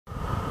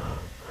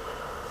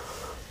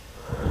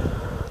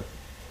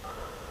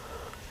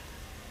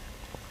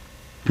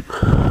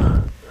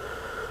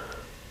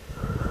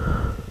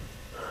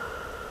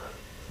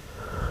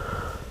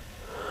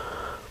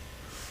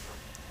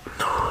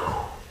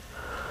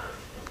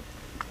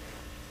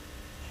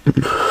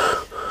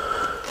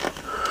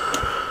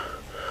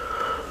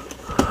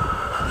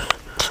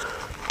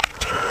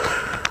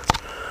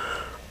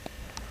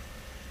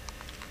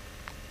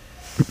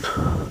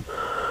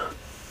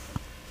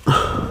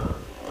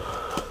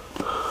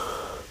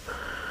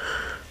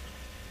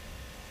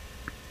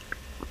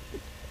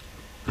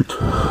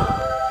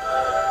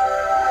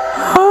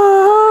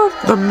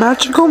the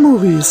magical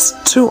movies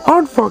to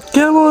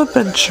unforgettable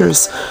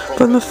adventures,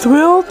 from the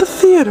thrill of the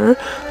theater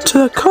to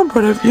the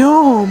comfort of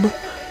your home.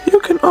 You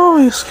can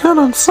always count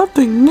on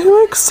something new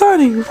and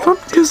exciting from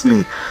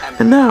Disney.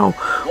 And now,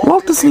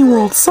 Walt Disney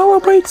World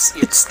celebrates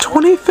its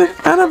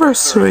 25th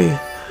anniversary.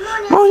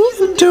 Well, you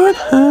can do it.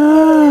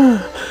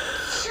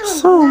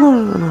 So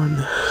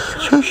long.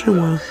 Treasure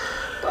World.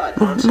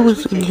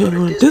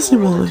 Disney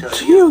World,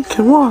 you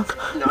can walk.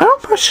 I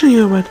don't pressure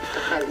you, but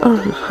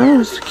I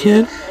was a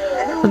kid.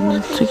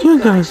 And to you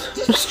guys,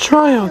 just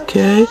try,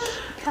 okay?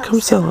 Come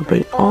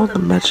celebrate all the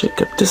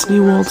magic of Disney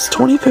World's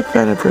 25th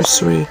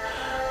anniversary.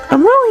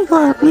 I'm really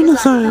glad we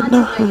decided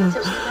not to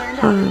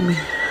pardon me.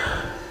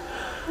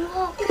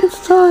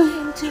 It's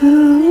time to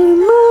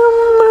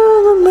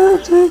remember the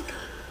magic.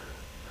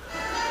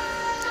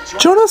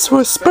 Join us for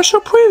a special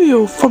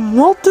preview from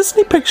Walt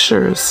Disney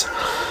Pictures.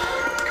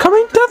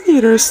 Coming to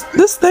theaters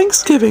this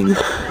Thanksgiving.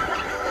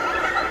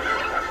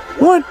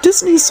 One of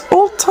Disney's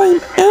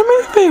old-time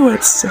anime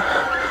favorites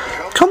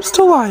comes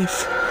to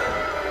life.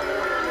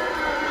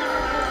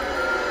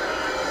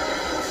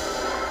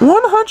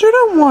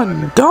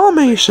 101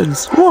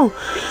 Dalmations. Whoa,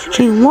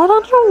 featuring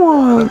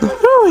 101 the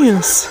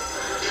funniest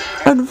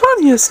and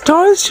funniest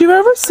toys you've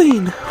ever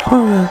seen.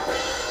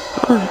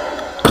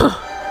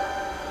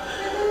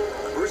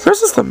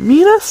 Versus the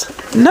meanest,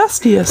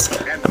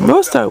 nastiest, and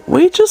most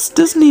outrageous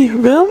Disney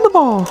villain of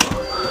all.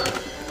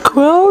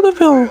 Cruella de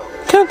Vil,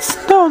 cats,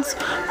 dogs,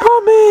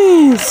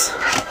 puppies!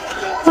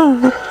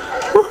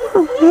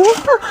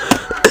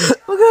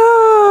 Look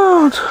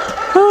out!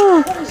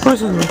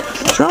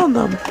 Drown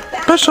them.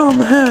 Special on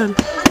the head.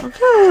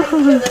 Okay,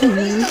 I'm doing it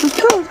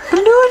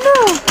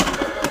now.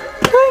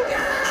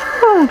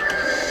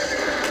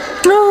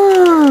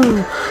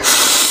 No.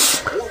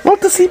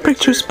 Walt Disney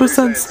Pictures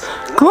presents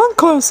Glenn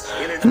Close,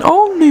 an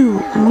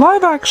all-new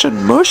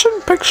live-action motion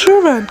picture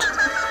event.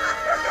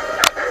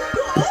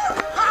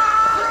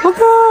 Look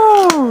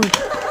out!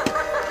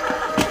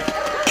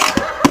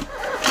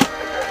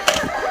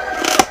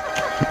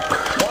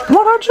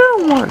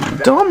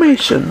 #101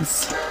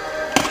 Dalmatians.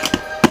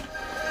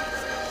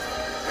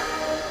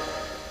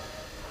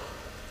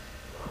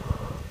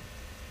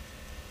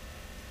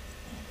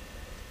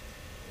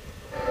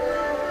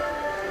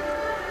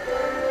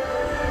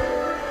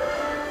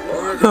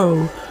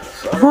 Go.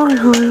 Flying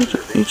high to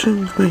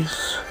ancient space.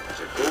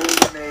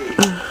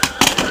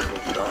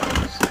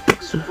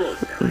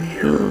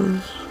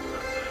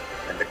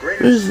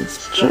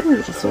 There's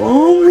giants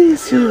all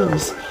these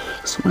years.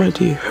 So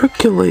mighty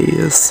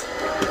Hercules.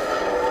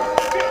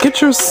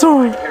 Get your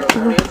sword.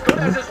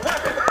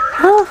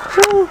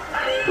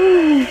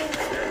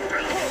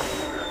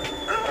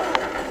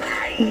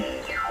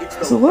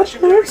 It's a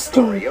legendary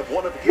story.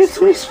 It's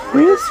his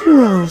greatest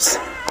heroes.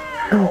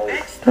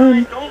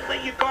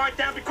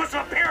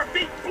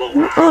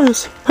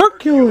 Eyes,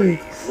 Hercules.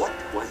 What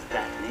was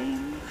that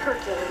name?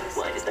 Hercules.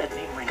 Why does that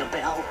name ring a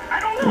bell? I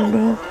don't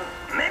know.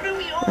 Maybe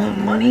we owe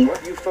him money.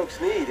 What you folks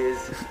need is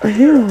a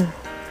hero.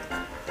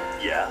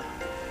 Yeah.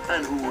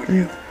 And who are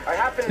you? I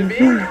happen to be a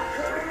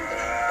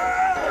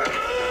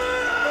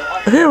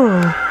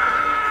hero.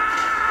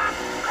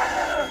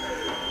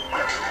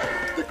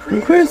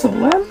 The creates a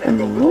lamp and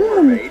the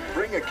woman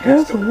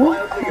has a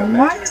wolf and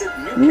wax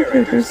new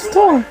character's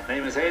store.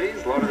 Name is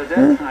Hades, Lord of the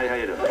Dead. How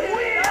you doing?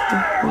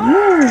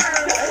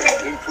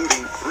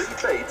 Including 3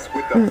 fates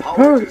with the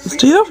power to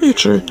see the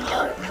future.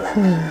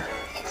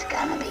 It's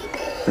gonna be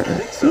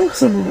big.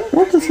 Listen,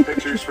 Walt Disney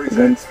Pictures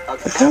presents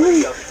a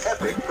comedy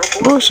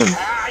motion.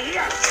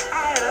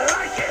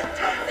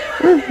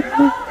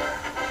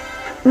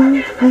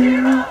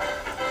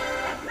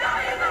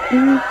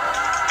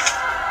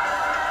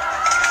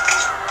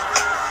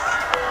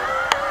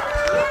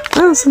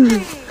 Listen,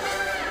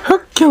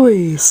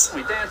 Hercules.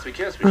 We dance, we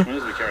kiss, we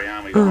schmooze, we carry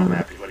on, we go home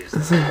happy. What do you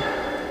say?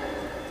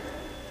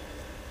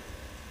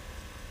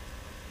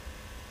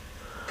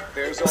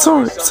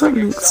 Sorry,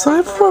 something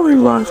exciting for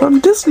everyone from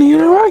Disney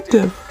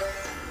Interactive.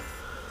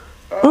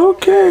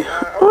 Okay,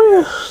 oh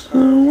yes, the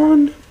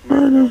one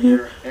right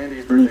here,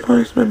 really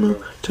finds my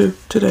move to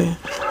today.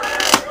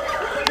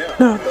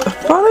 Now, the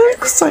fun and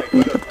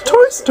excitement of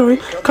Toy Story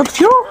comes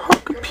to your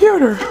home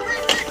computer.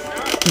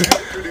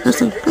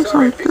 This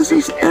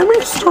is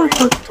every story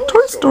for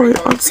Toy Story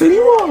on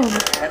CD-ROM.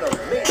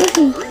 This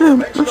is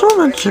Virtual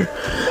Adventure.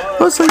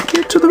 Let's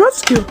get to the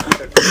rescue.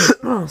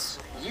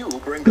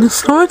 The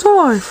story to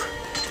life.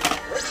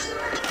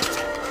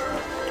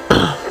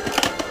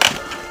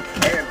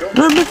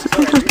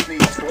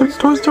 The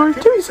Toy Story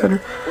TV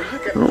Center.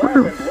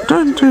 We're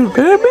done to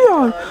better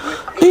beyond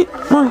 8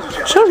 months.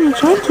 Champion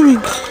trying to be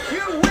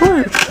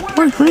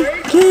one great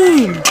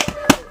game.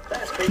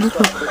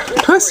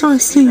 Toy Story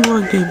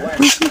CD1 game.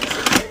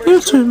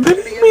 Here's to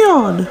better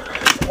beyond.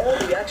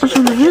 Watch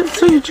on the hit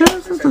Sega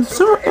Genesis and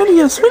Super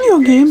NES video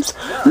games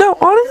now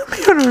on a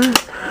computer.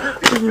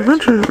 The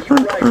adventure of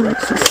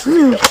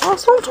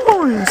awesome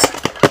toys.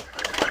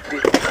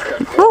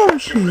 Claw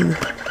machine.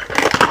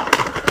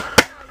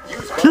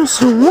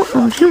 Just a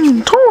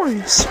human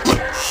toys.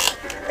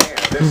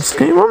 This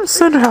game on the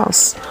Center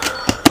House.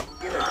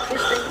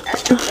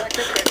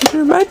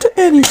 We're back to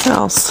Annie's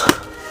house.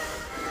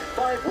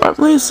 I'm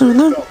listening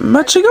to the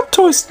Matching Up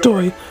Toy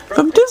Story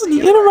from Disney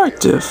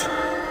Interactive.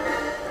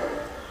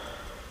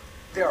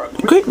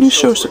 Great new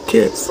shows for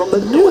kids.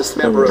 The newest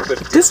member of the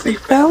Disney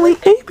family,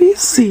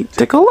 ABC.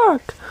 Take a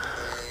look.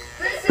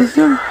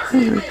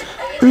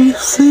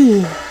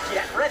 ABC.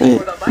 Hey,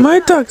 my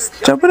duck's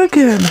jumping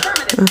again.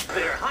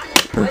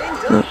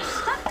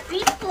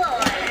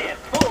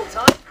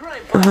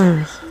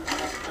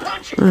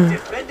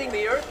 Defending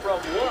the Earth from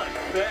one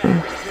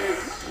bad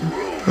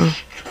we're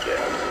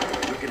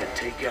gonna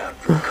take out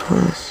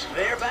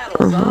their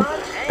battles on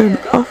And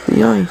off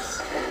the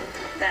ice.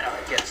 that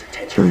gets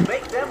attention.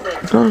 Make them the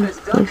Ducks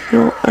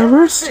I've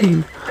ever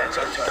seen.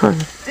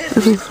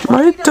 This is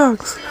my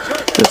ducks.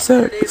 It's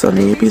on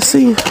the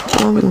ABC.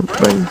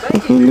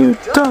 By new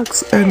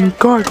Ducks and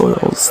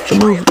Gargoyles, the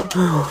movie.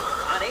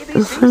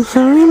 It's on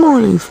Saturday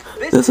mornings.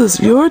 This is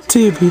your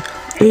TV,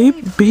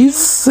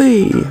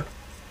 ABC.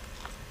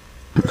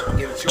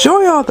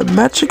 Enjoy all the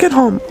magic at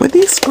home with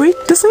these great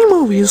Disney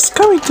movies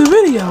coming to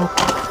video.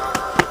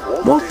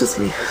 Walt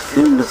Disney,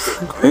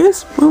 the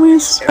greatest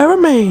movies ever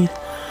made.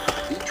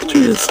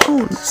 Featuring its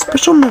own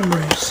special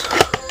memories.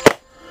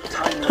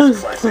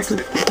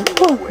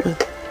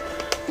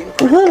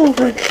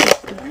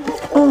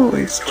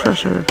 Always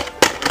treasured.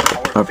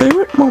 Our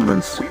favorite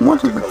moments,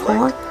 once in a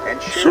while,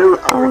 share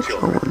our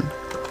children.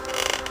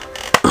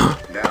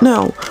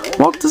 Now,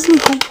 Walt Disney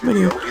Home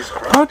Video,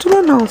 proud to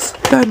announce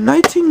that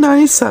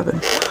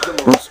 1997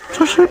 most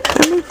treasured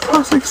anime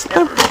classics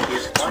ever.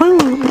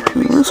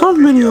 It's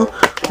on video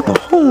with a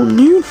whole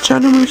new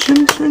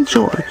generation to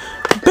enjoy.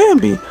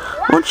 Bambi,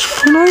 which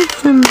I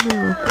can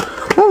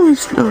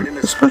always done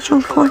a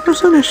special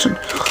collector's edition.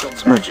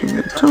 It's matching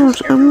it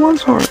touch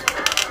everyone's heart.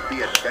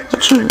 The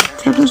true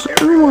captures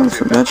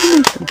everyone's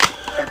imagination.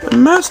 A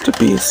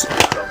masterpiece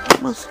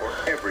must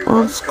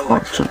Walt's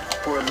collection.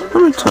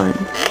 Every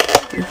time,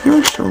 if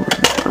your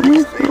children are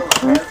with you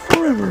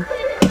forever.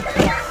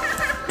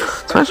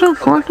 Special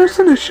collector's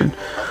edition.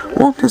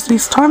 Walt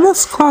Disney's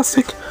timeless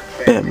classic,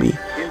 Bambi.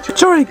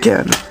 Enjoy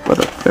again for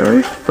the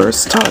very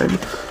first time.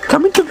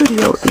 Coming to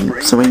video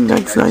in spring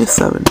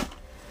 1997.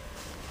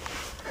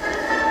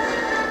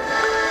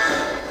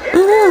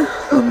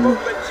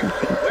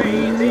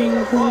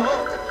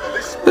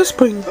 This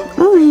spring,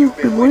 you've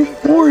been waiting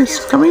for is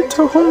coming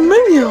to home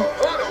video.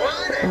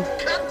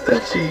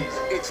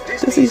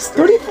 Disney's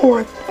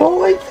 34th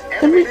full-length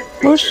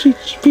motion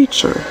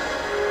feature.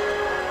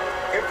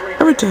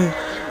 Every day,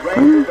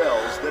 bring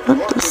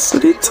the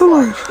city to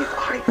life.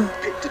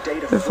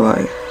 If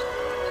I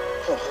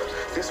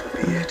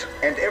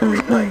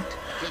every night,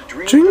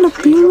 dream of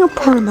being a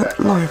part of that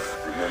life.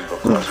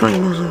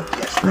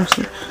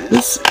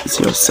 This is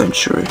your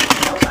century.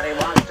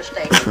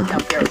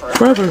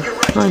 Forever,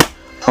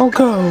 I'll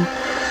go.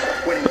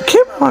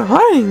 Keep my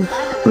hiding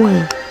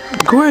with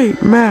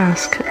great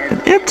mask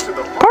and it's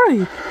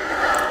party.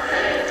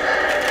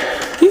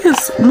 He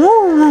is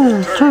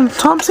more turn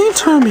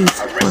topsy-turvies.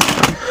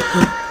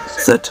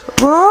 Sit.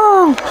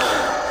 Whoa.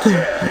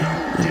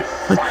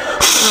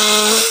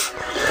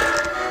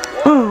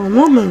 Oh,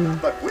 woman.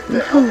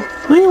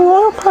 We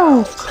want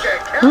pals.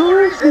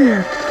 Over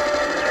here.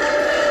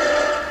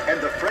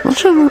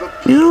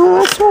 You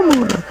also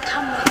want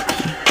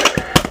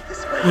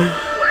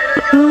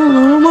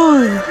oh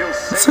my.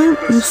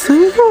 Say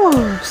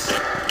yours.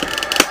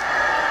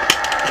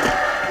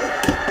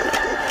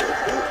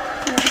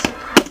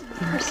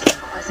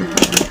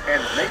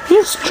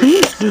 His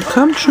dreams do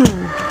come true.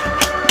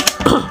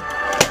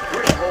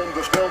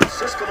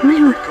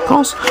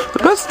 Calls the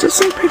best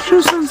Disney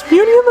pictures as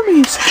Beauty and the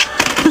Beast.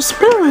 Your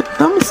spirit,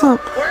 thumbs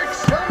up.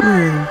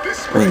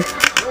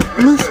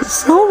 This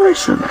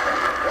celebration.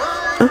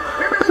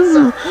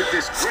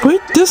 This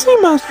great Disney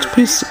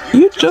masterpiece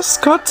you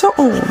just got to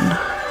own.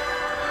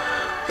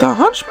 The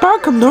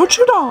Hunchback of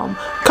Notre Dame,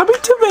 coming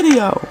to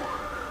video.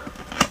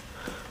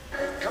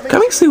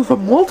 Coming soon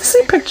from Walt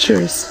Disney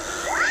Pictures.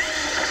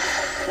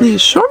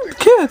 These Shrunk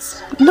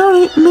kids,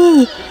 no,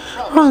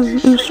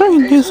 these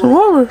Shrunk kids are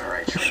over.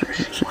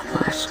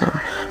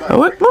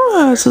 What more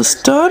has to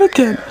start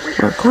again?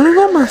 Recording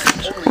a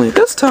message. Only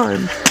this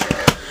time.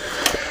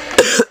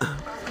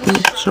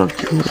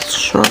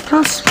 Shrunk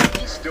us.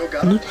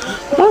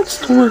 What's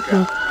the work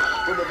out?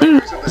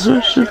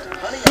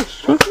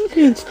 Shrunk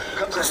kids.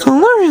 It's a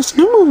hilarious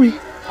new movie.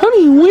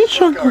 Honey, we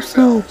shrunk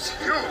ourselves.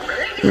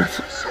 It's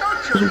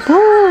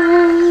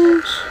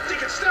bars.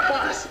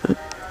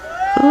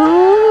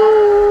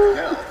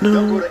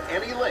 No.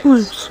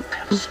 Lights.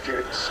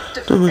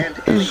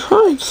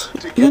 Lights.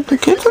 Get the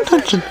kids'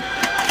 attention.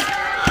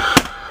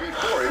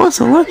 What's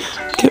the light?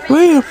 Get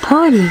ready to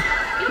party.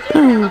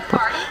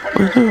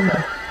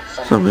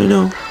 Somebody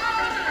know.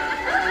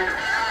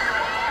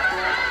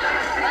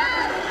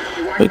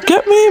 But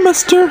get me,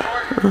 mister.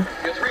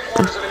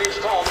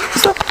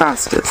 It's the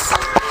fastest.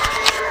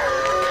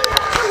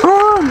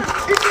 On!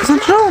 It's a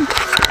jump!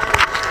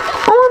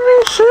 On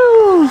these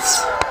shoes!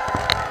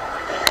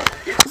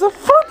 It's the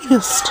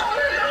funniest!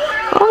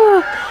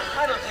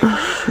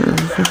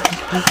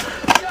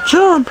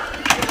 Jump!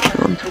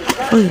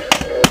 Wait.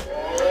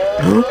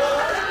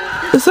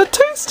 It's the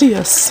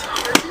tastiest.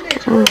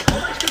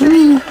 I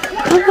mean,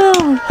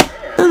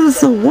 in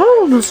the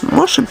world is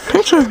motion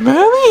picture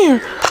bad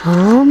here.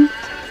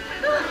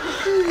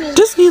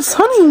 Disney's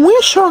Honey, we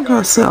shrunk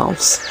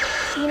ourselves.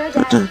 You know,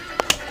 Dad,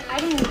 I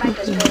didn't invite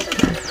those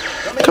toys.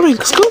 Coming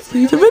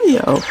exclusively to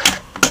video.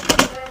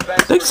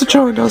 Thanks for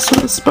joining us for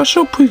this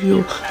special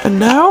preview. And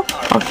now,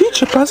 our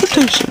feature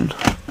presentation.